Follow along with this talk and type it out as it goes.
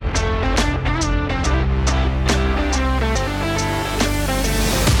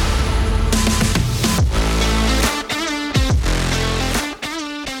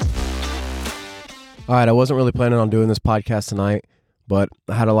All right, I wasn't really planning on doing this podcast tonight, but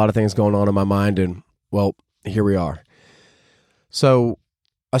I had a lot of things going on in my mind, and, well, here we are. So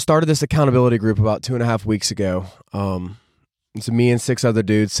I started this accountability group about 2.5 weeks ago. It's me and six other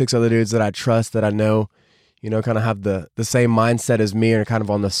dudes that I trust, that I know, kind of have the same mindset as me and are kind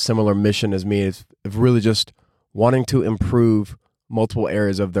of on the similar mission as me, of really just wanting to improve multiple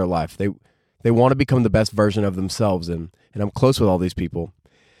areas of their life. They want to become the best version of themselves, and I'm close with all these people.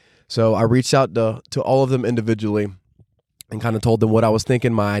 So I reached out to all of them individually and kind of told them what I was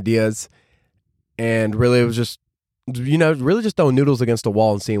thinking, my ideas, and really it was just, really just throwing noodles against the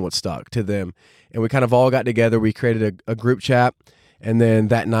wall and seeing what stuck to them. And we kind of all got together. We created a group chat, and then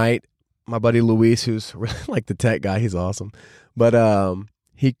that night, my buddy Luis, who's really like the tech guy, he's awesome, but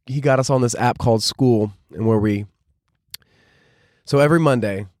he got us on this app called School, and so every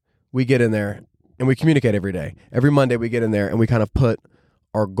Monday we get in there and we communicate every day. Every Monday we get in there and we kind of put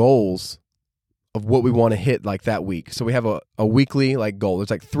our goals of what we want to hit like that week. So we have a weekly like goal. There's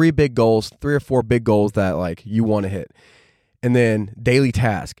like 3 or 4 big goals that like you want to hit. And then daily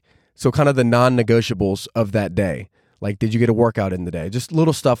task. So kind of the non-negotiables of that day. Like, did you get a workout in the day? Just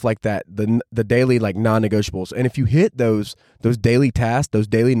little stuff like that. The daily like non-negotiables. And if you hit those daily tasks, those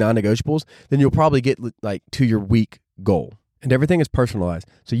daily non-negotiables, then you'll probably get like to your week goal. And everything is personalized.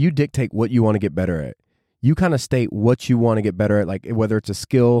 So you dictate what you want to get better at. You kind of state what you want to get better at, like whether it's a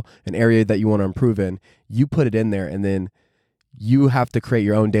skill, an area that you want to improve in, you put it in there, and then you have to create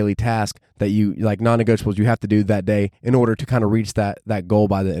your own daily task that you, like non-negotiables, you have to do that day in order to kind of reach that goal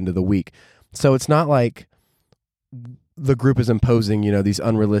by the end of the week. So it's not like the group is imposing, these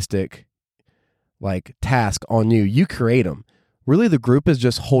unrealistic like tasks on you. You create them. Really, the group is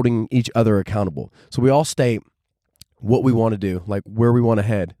just holding each other accountable. So we all state what we want to do, like where we want to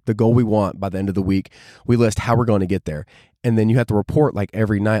head, the goal we want by the end of the week. We list how we're going to get there. And then you have to report like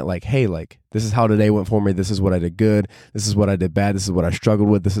every night, like, hey, like this is how today went for me. This is what I did good. This is what I did bad. This is what I struggled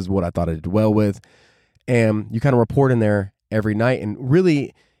with. This is what I thought I did well with. And you kind of report in there every night. And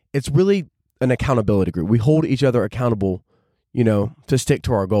really, it's really an accountability group. We hold each other accountable, to stick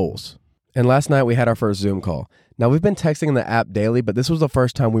to our goals. And last night we had our first Zoom call. Now, we've been texting in the app daily, but this was the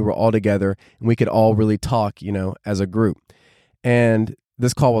first time we were all together and we could all really talk, as a group. And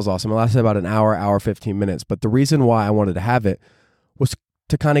this call was awesome. It lasted about an hour, 15 minutes. But the reason why I wanted to have it was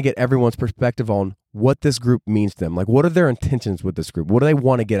to kind of get everyone's perspective on what this group means to them. Like, what are their intentions with this group? What do they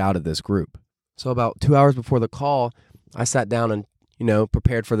want to get out of this group? So about 2 hours before the call, I sat down and,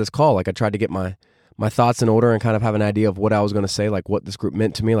 prepared for this call. Like, I tried to get my thoughts in order and kind of have an idea of what I was going to say, like what this group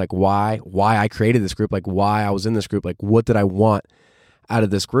meant to me, like why I created this group, like why I was in this group, like what did I want out of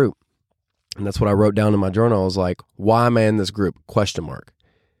this group? And that's what I wrote down in my journal. I was like, why am I in this group? ?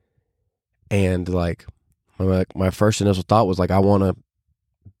 And like my first initial thought was like, I want to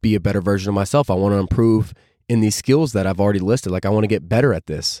be a better version of myself. I want to improve in these skills that I've already listed. Like, I want to get better at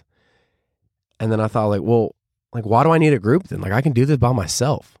this. And then I thought like, well, like, why do I need a group then? Like, I can do this by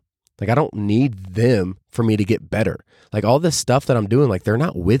myself. Like, I don't need them for me to get better. Like, all this stuff that I'm doing, like, they're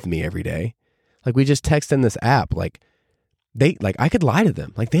not with me every day. Like, we just text in this app. Like, I could lie to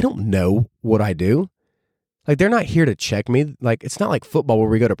them. Like, they don't know what I do. Like, they're not here to check me. Like, it's not like football where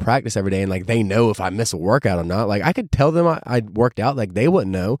we go to practice every day and, like, they know if I miss a workout or not. Like, I could tell them I worked out. Like, they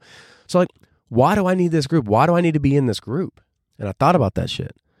wouldn't know. So, like, why do I need this group? Why do I need to be in this group? And I thought about that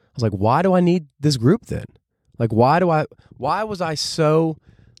shit. I was like, why do I need this group then? Like, why was I so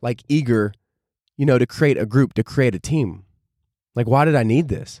like eager, to create a group, to create a team? Like, why did I need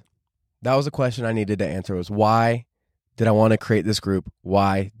this? That was the question I needed to answer, was why did I want to create this group?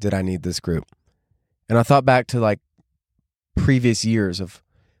 Why did I need this group? And I thought back to like previous years of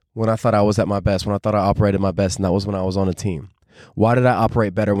when I thought I was at my best, when I thought I operated my best, and that was when I was on a team. Why did I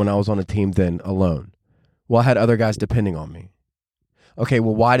operate better when I was on a team than alone? Well, I had other guys depending on me. Okay,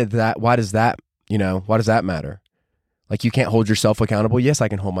 well, why does that matter? Like, you can't hold yourself accountable. Yes, I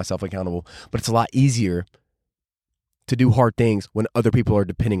can hold myself accountable, but it's a lot easier to do hard things when other people are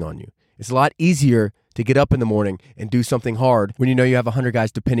depending on you. It's a lot easier to get up in the morning and do something hard when you know you have 100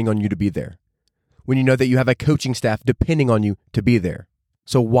 guys depending on you to be there. When you know that you have a coaching staff depending on you to be there.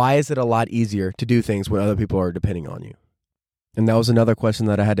 So why is it a lot easier to do things when other people are depending on you? And that was another question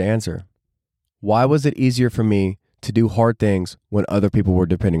that I had to answer. Why was it easier for me to do hard things when other people were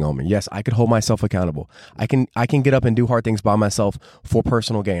depending on me? Yes, I could hold myself accountable. I can get up and do hard things by myself for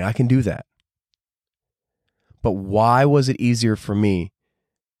personal gain. I can do that. But why was it easier for me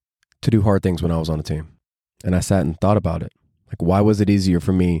to do hard things when I was on a team? And I sat and thought about it. Like, why was it easier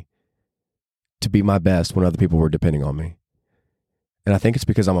for me to be my best when other people were depending on me? And I think it's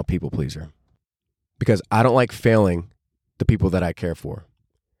because I'm a people pleaser. Because I don't like failing the people that I care for.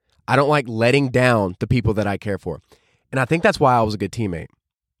 I don't like letting down the people that I care for. And I think that's why I was a good teammate.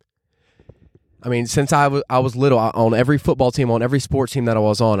 I mean, since I was little, on every football team, on every sports team that I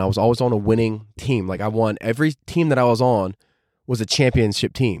was always on a winning team. Like I won every team that I was on was a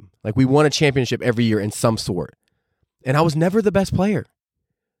championship team. Like we won a championship every year in some sort. And I was never the best player.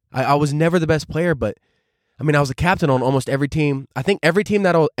 I was never the best player, but I mean, I was the captain on almost every team. I think every team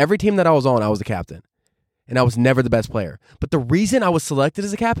that I was on, I was the captain. And I was never the best player. But the reason I was selected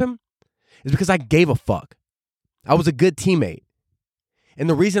as a captain is because I gave a fuck. I was a good teammate. And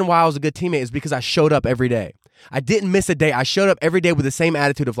the reason why I was a good teammate is because I showed up every day. I didn't miss a day. I showed up every day with the same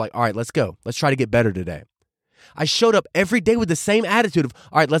attitude of like, all right, let's go. Let's try to get better today. I showed up every day with the same attitude of,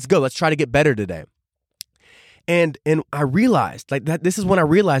 all right, let's go. Let's try to get better today. And I realized like that. This is when I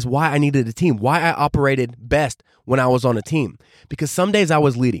realized why I needed a team, why I operated best when I was on a team. Because some days I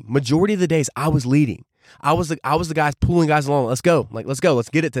was leading. Majority of the days I was leading. I was the guys pulling guys along. Let's go. Like, let's go. Let's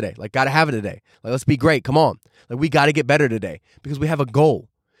get it today. Like, got to have it today. Like, let's be great. Come on. Like, we got to get better today because we have a goal.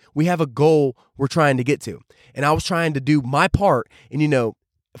 We have a goal we're trying to get to. And I was trying to do my part. And,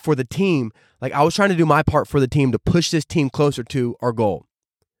 for the team, like I was trying to do my part for the team to push this team closer to our goal.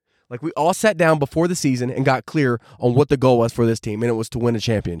 Like we all sat down before the season and got clear on what the goal was for this team. And it was to win a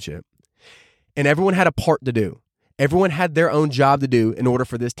championship. And everyone had a part to do. Everyone had their own job to do in order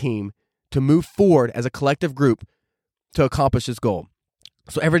for this team to move forward as a collective group to accomplish this goal.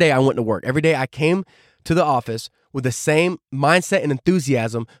 So every day I went to work. Every day I came to the office with the same mindset and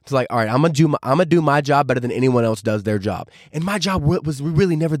enthusiasm to like, all right, I'm gonna do my job better than anyone else does their job. And my job was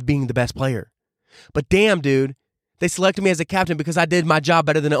really never being the best player. But damn, dude, they selected me as a captain because I did my job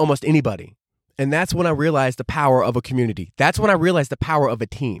better than almost anybody. And that's when I realized the power of a community. That's when I realized the power of a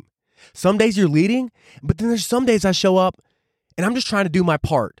team. Some days you're leading, but then there's some days I show up and I'm just trying to do my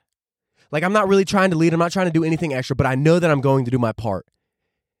part. Like, I'm not really trying to lead. I'm not trying to do anything extra, but I know that I'm going to do my part.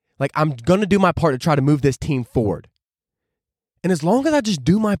 Like, I'm going to do my part to try to move this team forward. And as long as I just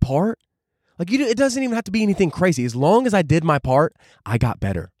do my part, like, it doesn't even have to be anything crazy. As long as I did my part, I got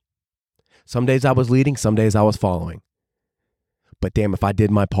better. Some days I was leading, some days I was following. But damn, if I did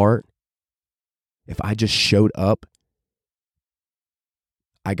my part, if I just showed up,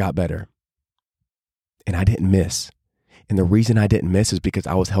 I got better. And I didn't miss. And the reason I didn't miss is because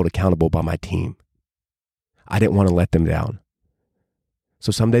I was held accountable by my team. I didn't want to let them down.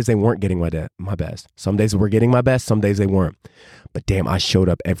 So some days they weren't getting my best. Some days they were getting my best. Some days they weren't. But damn, I showed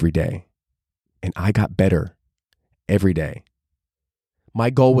up every day. And I got better every day. My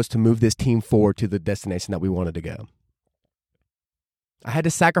goal was to move this team forward to the destination that we wanted to go. I had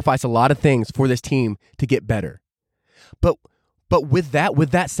to sacrifice a lot of things for this team to get better. But with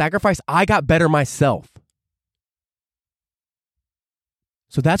that sacrifice, I got better myself.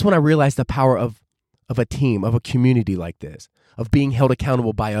 So that's when I realized the power of a team, of a community like this, of being held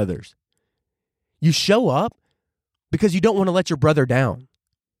accountable by others. You show up because you don't want to let your brother down.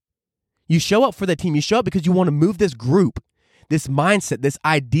 You show up for the team. You show up because you want to move this group, this mindset, this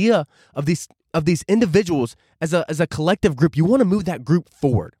idea of these individuals as a collective group. You want to move that group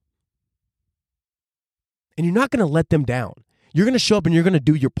forward. And you're not going to let them down. You're going to show up and you're going to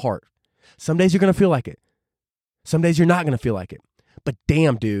do your part. Some days you're going to feel like it. Some days you're not going to feel like it. But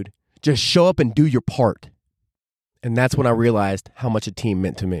damn, dude, just show up and do your part. And that's when I realized how much a team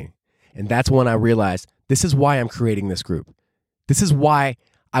meant to me. And that's when I realized this is why I'm creating this group. This is why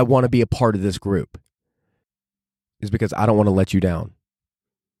I want to be a part of this group. Is because I don't want to let you down.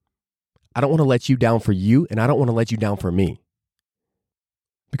 I don't want to let you down for you, and I don't want to let you down for me.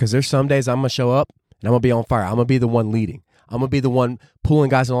 Because there's some days I'm going to show up and I'm going to be on fire. I'm going to be the one leading. I'm going to be the one pulling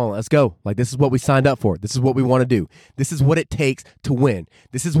guys along. Let's go. Like, this is what we signed up for. This is what we want to do. This is what it takes to win.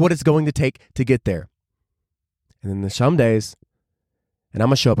 This is what it's going to take to get there. And then there's some days, and I'm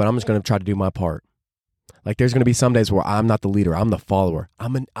going to show up and I'm just going to try to do my part. Like, there's going to be some days where I'm not the leader. I'm the follower.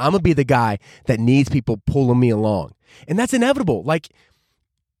 I'm going to be the guy that needs people pulling me along. And that's inevitable. Like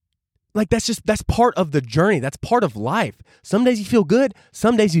that's part of the journey. That's part of life. Some days you feel good.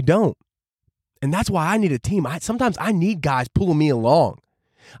 Some days you don't. And that's why I need a team. Sometimes I need guys pulling me along.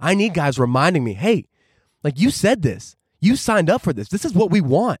 I need guys reminding me, hey, like, you said this. You signed up for this. This is what we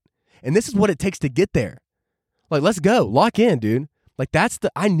want. And this is what it takes to get there. Like, let's go. Lock in, dude. Like,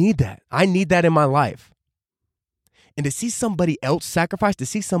 I need that. I need that in my life. And to see somebody else sacrifice, to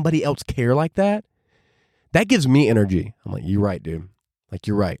see somebody else care like that, that gives me energy. I'm like, you're right, dude. Like,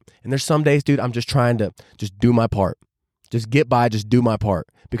 you're right. And there's some days, dude, I'm just trying to just do my part. Just get by, just do my part.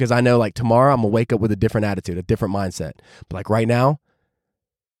 Because I know, like, tomorrow I'm going to wake up with a different attitude, a different mindset. But like right now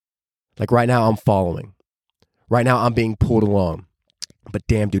I'm following. Right now I'm being pulled along. But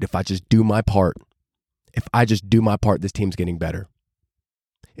damn, dude, if I just do my part, this team's getting better.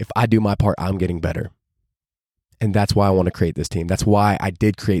 if I do my part, I'm getting better. And that's why I want to create this team. That's why I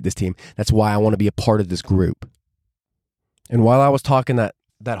did create this team. That's why I want to be a part of this group. And while I was talking that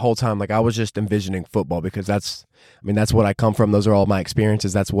whole time, like I was just envisioning football because that's what I come from. Those are all my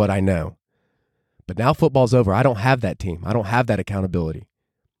experiences. That's what I know. But now football's over. I don't have that team. I don't have that accountability.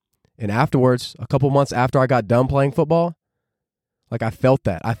 And afterwards, a couple months after I got done playing football, like I felt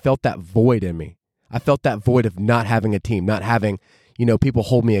that. I felt that void in me. I felt that void of not having a team, not having, people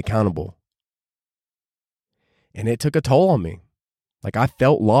hold me accountable. And it took a toll on me. Like I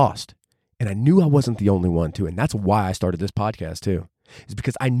felt lost. And I knew I wasn't the only one too. And that's why I started this podcast too. Is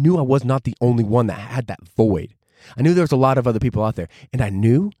because I knew I was not the only one that had that void. I knew there was a lot of other people out there. And I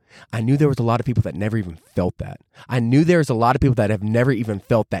knew there was a lot of people that never even felt that. I knew there was a lot of people that have never even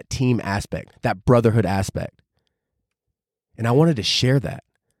felt that team aspect, that brotherhood aspect. And I wanted to share that.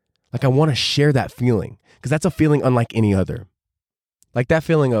 Like I want to share that feeling because that's a feeling unlike any other. Like that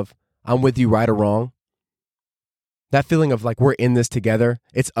feeling of I'm with you right or wrong. That feeling of like we're in this together.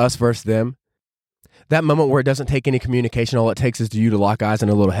 It's us versus them. That moment where it doesn't take any communication. All it takes is you to lock eyes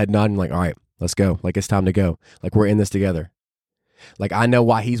and a little head nod and like, all right, let's go. Like it's time to go. Like we're in this together. Like I know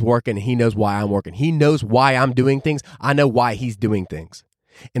why he's working. And he knows why I'm working. He knows why I'm doing things. I know why he's doing things.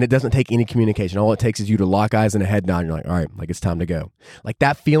 And it doesn't take any communication. All it takes is you to lock eyes and a head nod. And you're like, all right, like it's time to go. Like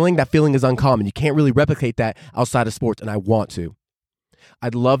that feeling is uncommon. You can't really replicate that outside of sports. And I want to. I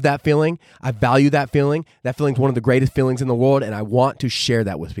love that feeling. I value that feeling. That feeling is one of the greatest feelings in the world. And I want to share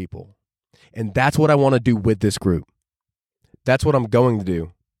that with people. And that's what I want to do with this group. That's what I'm going to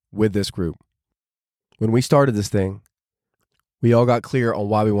do with this group. When we started this thing, we all got clear on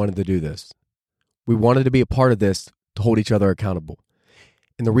why we wanted to do this. We wanted to be a part of this to hold each other accountable.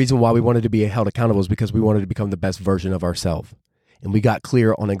 And the reason why we wanted to be held accountable is because we wanted to become the best version of ourselves. And we got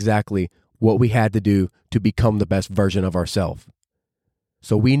clear on exactly what we had to do to become the best version of ourselves.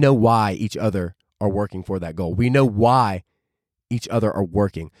 So we know why each other are working for that goal. We know why each other are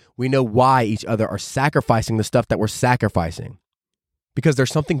working. We know why each other are sacrificing the stuff that we're sacrificing. Because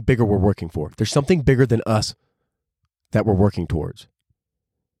there's something bigger we're working for. There's something bigger than us that we're working towards.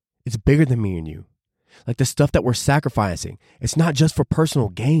 It's bigger than me and you. Like the stuff that we're sacrificing, it's not just for personal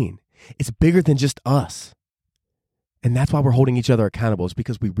gain. It's bigger than just us. And that's why we're holding each other accountable, is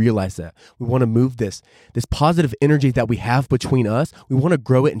because we realize that. We want to move this positive energy that we have between us. We want to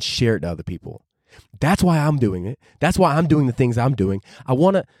grow it and share it to other people. That's why I'm doing it. That's why I'm doing the things I'm doing. I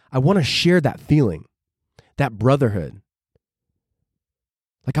want to share that feeling, that brotherhood.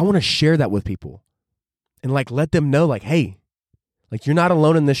 Like I want to share that with people and like let them know like, hey, like you're not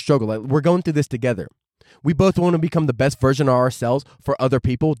alone in this struggle. Like we're going through this together. We both want to become the best version of ourselves for other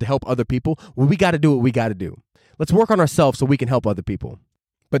people, to help other people. Well, we got to do what we got to do. Let's work on ourselves so we can help other people.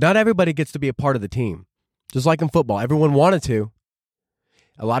 But not everybody gets to be a part of the team. Just like in football, everyone wanted to.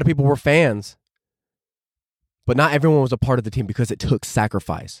 A lot of people were fans. But not everyone was a part of the team because it took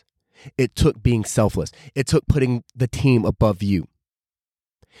sacrifice. It took being selfless. It took putting the team above you.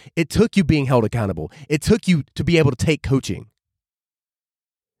 It took you being held accountable. It took you to be able to take coaching.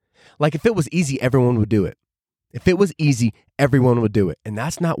 Like if it was easy, everyone would do it. If it was easy, everyone would do it. And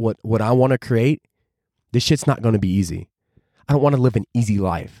that's not what I want to create. This shit's not going to be easy. I don't want to live an easy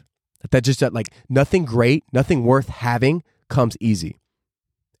life. Like nothing great, nothing worth having comes easy.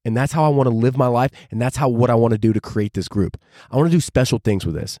 And that's how I want to live my life. And that's what I want to do to create this group. I want to do special things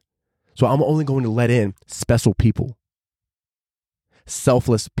with this. So I'm only going to let in special people.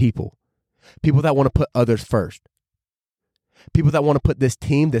 Selfless people. People that want to put others first. People that want to put this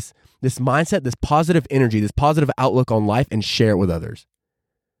team, this mindset, this positive energy, this positive outlook on life and share it with others.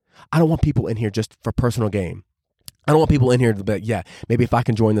 I don't want people in here just for personal gain. I don't want people in here to be like, yeah, maybe if I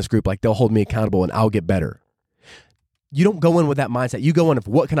can join this group, like they'll hold me accountable and I'll get better. You don't go in with that mindset. You go in with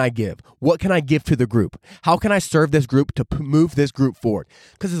what can I give? What can I give to the group? How can I serve this group to move this group forward?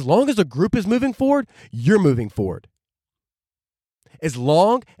 Because as long as the group is moving forward, you're moving forward. As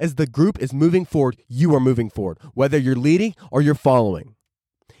long as the group is moving forward, you are moving forward, whether you're leading or you're following.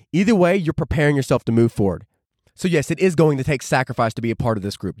 Either way, you're preparing yourself to move forward. So yes, it is going to take sacrifice to be a part of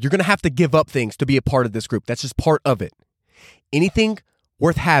this group. You're going to have to give up things to be a part of this group. That's just part of it. Anything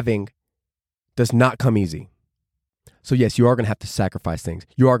worth having does not come easy. So yes, you are going to have to sacrifice things.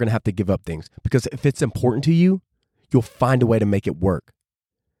 You are going to have to give up things because if it's important to you, you'll find a way to make it work.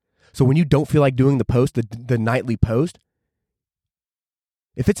 So when you don't feel like doing the post, the nightly post,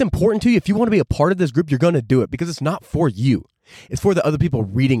 if it's important to you, if you want to be a part of this group, you're going to do it because it's not for you. It's for the other people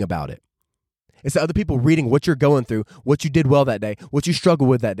reading about it. It's the other people reading what you're going through, what you did well that day, what you struggled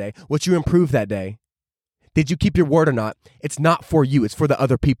with that day, what you improved that day. Did you keep your word or not? It's not for you. It's for the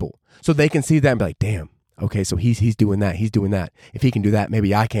other people. So they can see that and be like, damn, Okay, so he's doing that. He's doing that. If he can do that,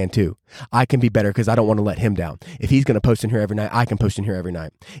 maybe I can too. I can be better because I don't want to let him down. If he's going to post in here every night, I can post in here every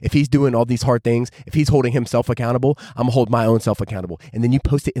night. If he's doing all these hard things, if he's holding himself accountable, I'm going to hold my own self accountable. And then you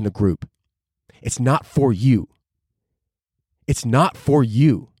post it in the group. It's not for you. It's not for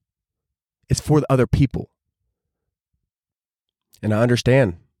you. It's for the other people. And I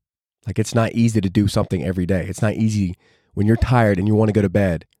understand, like, it's not easy to do something every day. It's not easy when you're tired and you want to go to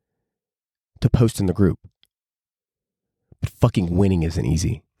bed to post in the group. But fucking winning isn't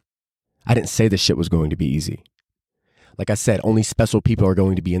easy. I didn't say this shit was going to be easy. Like I said, only special people are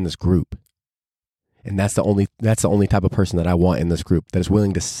going to be in this group. And that's the only type of person that I want in this group, that is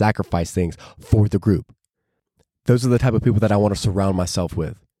willing to sacrifice things for the group. Those are the type of people that I want to surround myself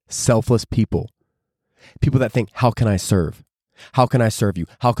with. Selfless people. People that think, how can I serve? How can I serve you?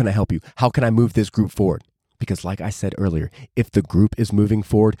 How can I help you? How can I move this group forward? Because like I said earlier, if the group is moving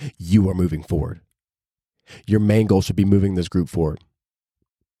forward, you are moving forward. Your main goal should be moving this group forward.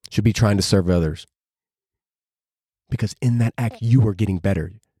 Should be trying to serve others. Because in that act, you are getting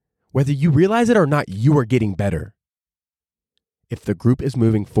better. Whether you realize it or not, you are getting better. If the group is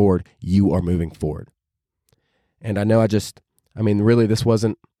moving forward, you are moving forward. And I know really this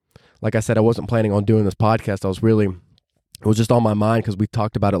wasn't, like I said, I wasn't planning on doing this podcast. It was just on my mind because we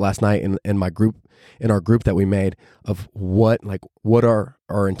talked about it last night in our group that we made of what are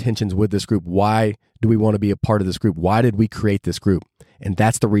our intentions with this group? Why do we want to be a part of this group? Why did we create this group? And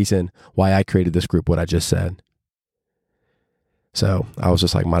that's the reason why I created this group, what I just said. So I was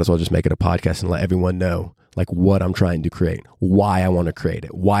just like, might as well just make it a podcast and let everyone know like what I'm trying to create, why I want to create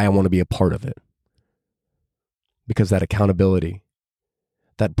it, why I want to be a part of it. Because that accountability,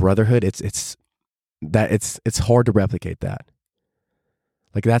 that brotherhood, it's hard to replicate that.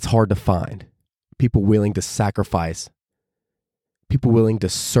 Like, that's hard to find. People willing to sacrifice, people willing to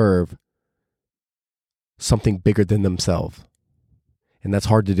serve something bigger than themselves. And that's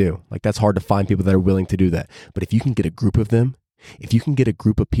hard to do. Like, that's hard to find people that are willing to do that. But if you can get a group of them, if you can get a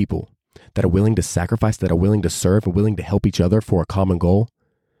group of people that are willing to sacrifice, that are willing to serve and willing to help each other for a common goal,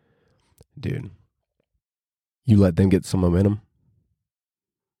 dude, you let them get some momentum,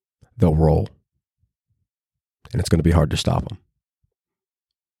 they'll roll. And it's going to be hard to stop them.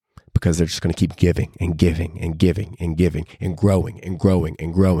 Because they're just going to keep giving and giving and giving and giving and growing and growing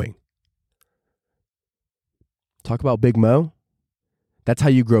and growing. Talk about Big Mo. That's how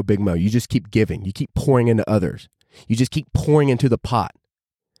you grow Big Mo. You just keep giving. You keep pouring into others. You just keep pouring into the pot.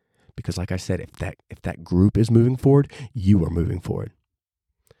 Because like I said, if that group is moving forward, you are moving forward.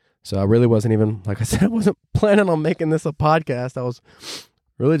 So I really wasn't even, like I said, I wasn't planning on making this a podcast. I was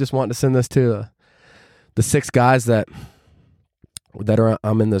really just wanting to send this to the 6 guys that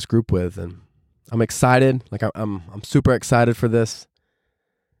I'm in this group with, and I'm excited. Like I'm super excited for this.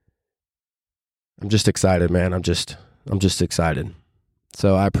 I'm just excited, man. I'm just excited.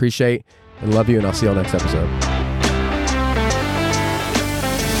 So I appreciate and love you, and I'll see you on next episode.